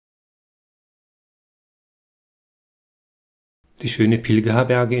Die schöne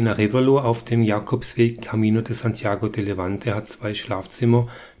Pilgerherberge in Arévalo auf dem Jakobsweg Camino de Santiago de Levante hat 2 Schlafzimmer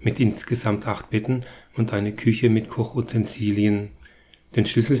mit insgesamt 8 Betten und eine Küche mit Kochutensilien. Den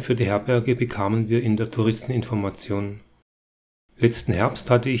Schlüssel für die Herberge bekamen wir in der Touristeninformation. Letzten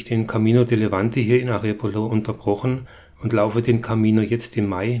Herbst hatte ich den Camino de Levante hier in Arévalo unterbrochen und laufe den Camino jetzt im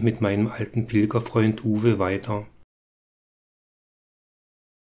Mai mit meinem alten Pilgerfreund Uwe weiter.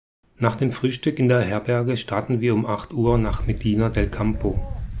 Nach dem Frühstück in der Herberge starten wir um 8 Uhr nach Medina del Campo.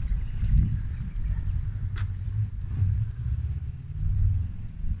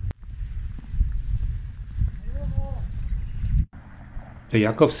 Der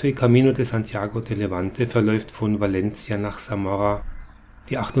Jakobsweg Camino de Santiago de Levante verläuft von Valencia nach Zamora.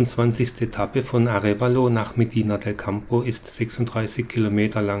 Die 28. Etappe von Arévalo nach Medina del Campo ist 36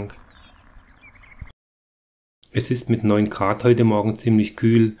 Kilometer lang. Es ist mit 9 Grad heute Morgen ziemlich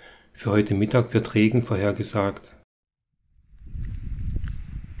kühl. Für heute Mittag wird Regen vorhergesagt.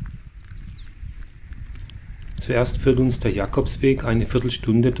 Zuerst führt uns der Jakobsweg eine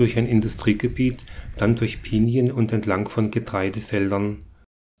Viertelstunde durch ein Industriegebiet, dann durch Pinien und entlang von Getreidefeldern.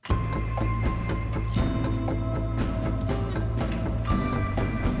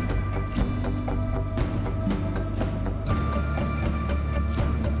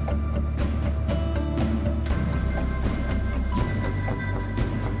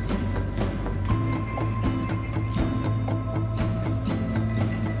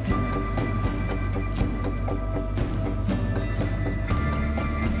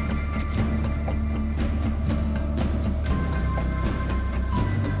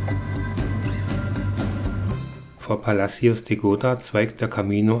 Vor Palacios de Goda zweigt der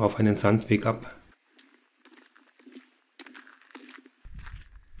Camino auf einen Sandweg ab.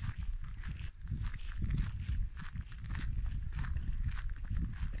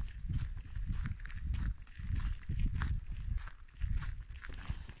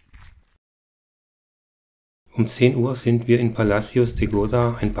 Um 10 Uhr sind wir in Palacios de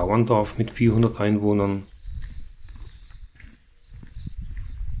Goda, ein Bauerndorf mit 400 Einwohnern.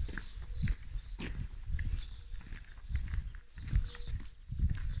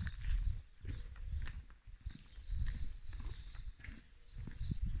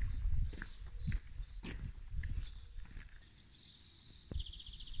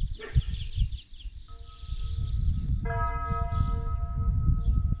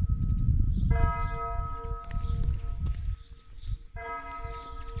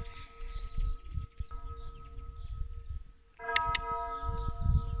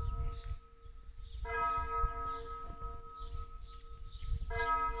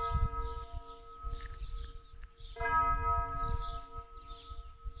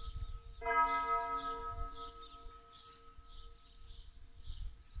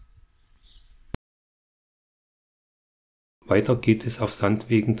 Weiter geht es auf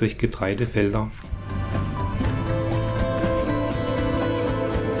Sandwegen durch Getreidefelder.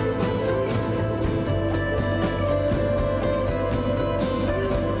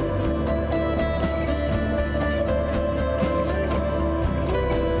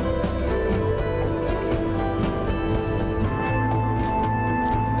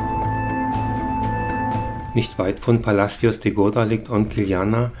 Nicht weit von Palacios de Goda liegt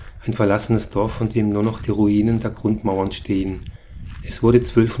Honquilana, ein verlassenes Dorf, von dem nur noch die Ruinen der Grundmauern stehen. Es wurde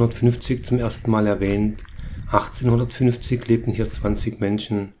 1250 zum ersten Mal erwähnt. 1850 lebten hier 20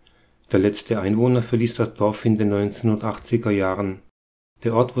 Menschen. Der letzte Einwohner verließ das Dorf in den 1980er Jahren.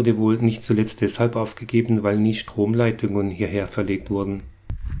 Der Ort wurde wohl nicht zuletzt deshalb aufgegeben, weil nie Stromleitungen hierher verlegt wurden.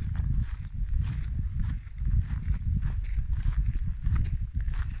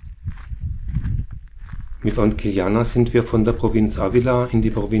 Mit Honquilana sind wir von der Provinz Ávila in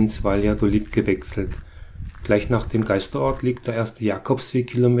die Provinz Valladolid gewechselt. Gleich nach dem Geisterort liegt der erste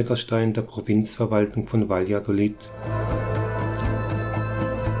Jakobsweg-Kilometerstein der Provinzverwaltung von Valladolid.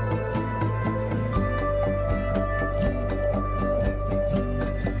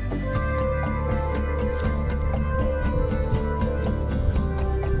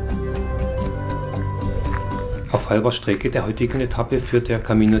 Auf halber Strecke der heutigen Etappe führt der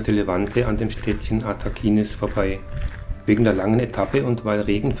Camino de Levante an dem Städtchen Ataquines vorbei. Wegen der langen Etappe und weil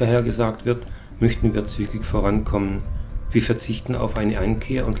Regen vorhergesagt wird, möchten wir zügig vorankommen. Wir verzichten auf eine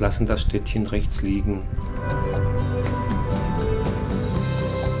Einkehr und lassen das Städtchen rechts liegen.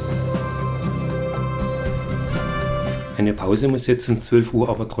 Eine Pause muss jetzt um 12 Uhr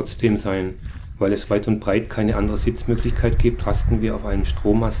aber trotzdem sein. Weil es weit und breit keine andere Sitzmöglichkeit gibt, rasten wir auf einem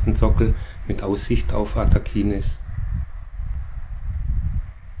Strommastensockel mit Aussicht auf Ataquines.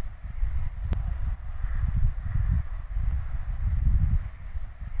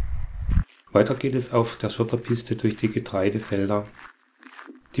 Weiter geht es auf der Schotterpiste durch die Getreidefelder.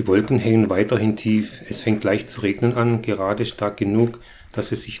 Die Wolken hängen weiterhin tief, es fängt leicht zu regnen an, gerade stark genug,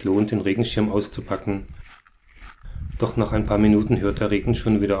 dass es sich lohnt, den Regenschirm auszupacken. Doch nach ein paar Minuten hört der Regen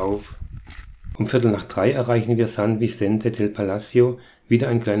schon wieder auf. Um 2:15 erreichen wir San Vicente del Palacio, wieder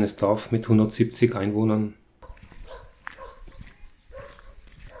ein kleines Dorf mit 170 Einwohnern.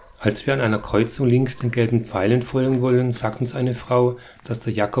 Als wir an einer Kreuzung links den gelben Pfeilen folgen wollen, sagt uns eine Frau, dass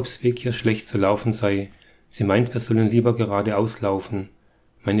der Jakobsweg hier schlecht zu laufen sei. Sie meint, wir sollen lieber geradeaus laufen.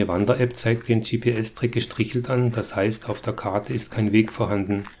 Meine Wander-App zeigt den GPS-Trick gestrichelt an, das heißt, auf der Karte ist kein Weg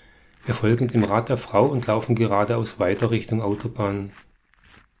vorhanden. Wir folgen dem Rat der Frau und laufen geradeaus weiter Richtung Autobahn.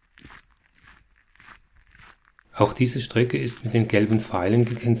 Auch diese Strecke ist mit den gelben Pfeilen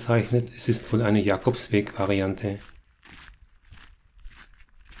gekennzeichnet, es ist wohl eine Jakobsweg-Variante.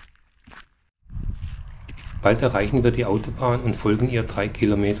 Bald erreichen wir die Autobahn und folgen ihr 3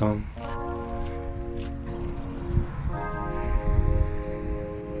 Kilometer.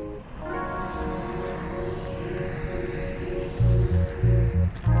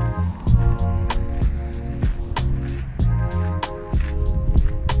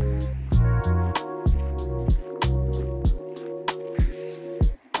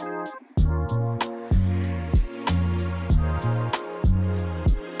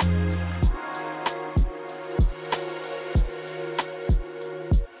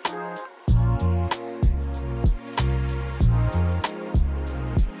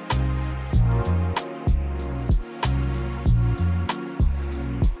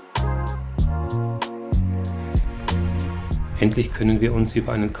 Endlich können wir uns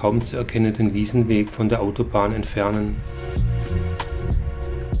über einen kaum zu erkennenden Wiesenweg von der Autobahn entfernen.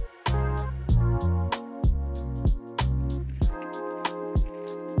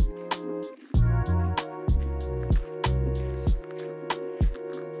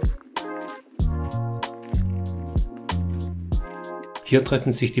 Hier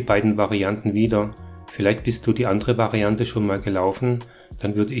treffen sich die beiden Varianten wieder. Vielleicht bist du die andere Variante schon mal gelaufen,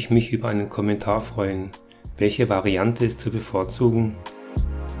 dann würde ich mich über einen Kommentar freuen. Welche Variante ist zu bevorzugen?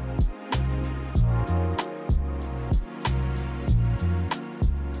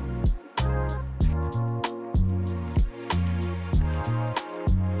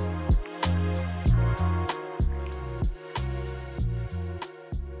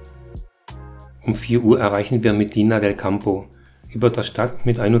 Um 4 Uhr erreichen wir Medina del Campo. Über der Stadt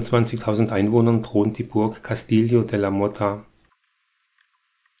mit 21.000 Einwohnern thront die Burg Castillo de la Mota.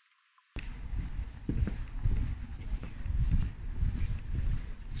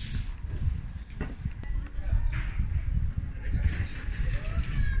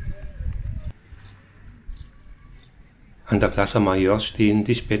 An der Plaza Mayor stehen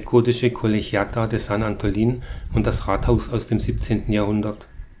die spätgotische Colegiata de San Antolin und das Rathaus aus dem 17. Jahrhundert.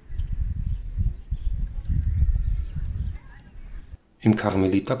 Im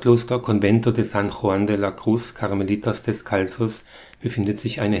Karmeliterkloster Convento de San Juan de la Cruz Carmelitas Descalzos befindet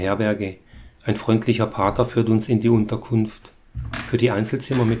sich eine Herberge. Ein freundlicher Pater führt uns in die Unterkunft. Für die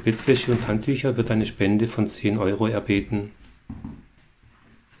Einzelzimmer mit Bettwäsche und Handtücher wird eine Spende von 10 € erbeten.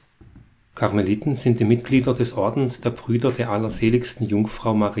 Karmeliten sind die Mitglieder des Ordens der Brüder der allerseligsten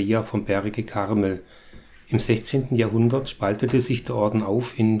Jungfrau Maria vom Berge Karmel. Im 16. Jahrhundert spaltete sich der Orden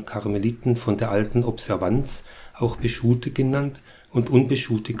auf in Karmeliten von der alten Observanz, auch Beschute genannt, und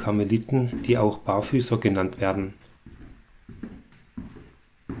unbeschute Karmeliten, die auch Barfüßer genannt werden.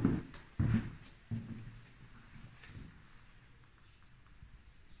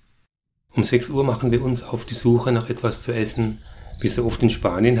 Um 6 Uhr machen wir uns auf die Suche nach etwas zu essen. Wie so oft in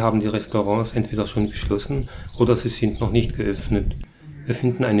Spanien haben die Restaurants entweder schon geschlossen oder sie sind noch nicht geöffnet. Wir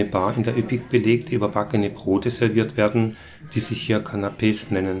finden eine Bar, in der üppig belegte überbackene Brote serviert werden, die sich hier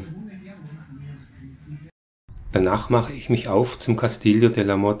Canapés nennen. Danach mache ich mich auf zum Castillo de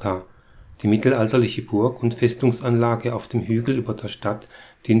la Mota. Die mittelalterliche Burg und Festungsanlage auf dem Hügel über der Stadt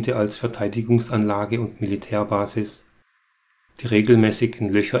diente als Verteidigungsanlage und Militärbasis. Die regelmäßigen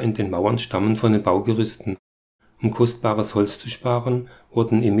Löcher in den Mauern stammen von den Baugerüsten. Um kostbares Holz zu sparen,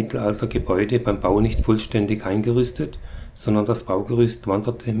 wurden im Mittelalter Gebäude beim Bau nicht vollständig eingerüstet, sondern das Baugerüst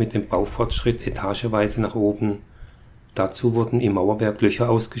wanderte mit dem Baufortschritt etageweise nach oben. Dazu wurden im Mauerwerk Löcher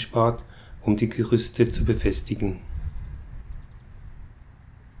ausgespart, um die Gerüste zu befestigen.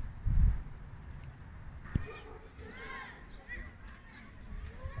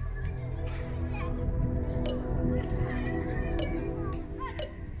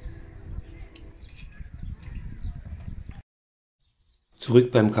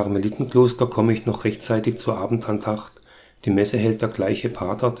 Zurück beim Karmelitenkloster komme ich noch rechtzeitig zur Abendandacht. Die Messe hält der gleiche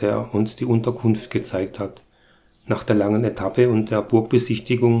Pater, der uns die Unterkunft gezeigt hat. Nach der langen Etappe und der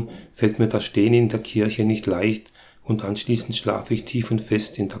Burgbesichtigung fällt mir das Stehen in der Kirche nicht leicht und anschließend schlafe ich tief und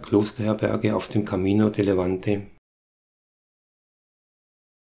fest in der Klosterherberge auf dem Camino de Levante.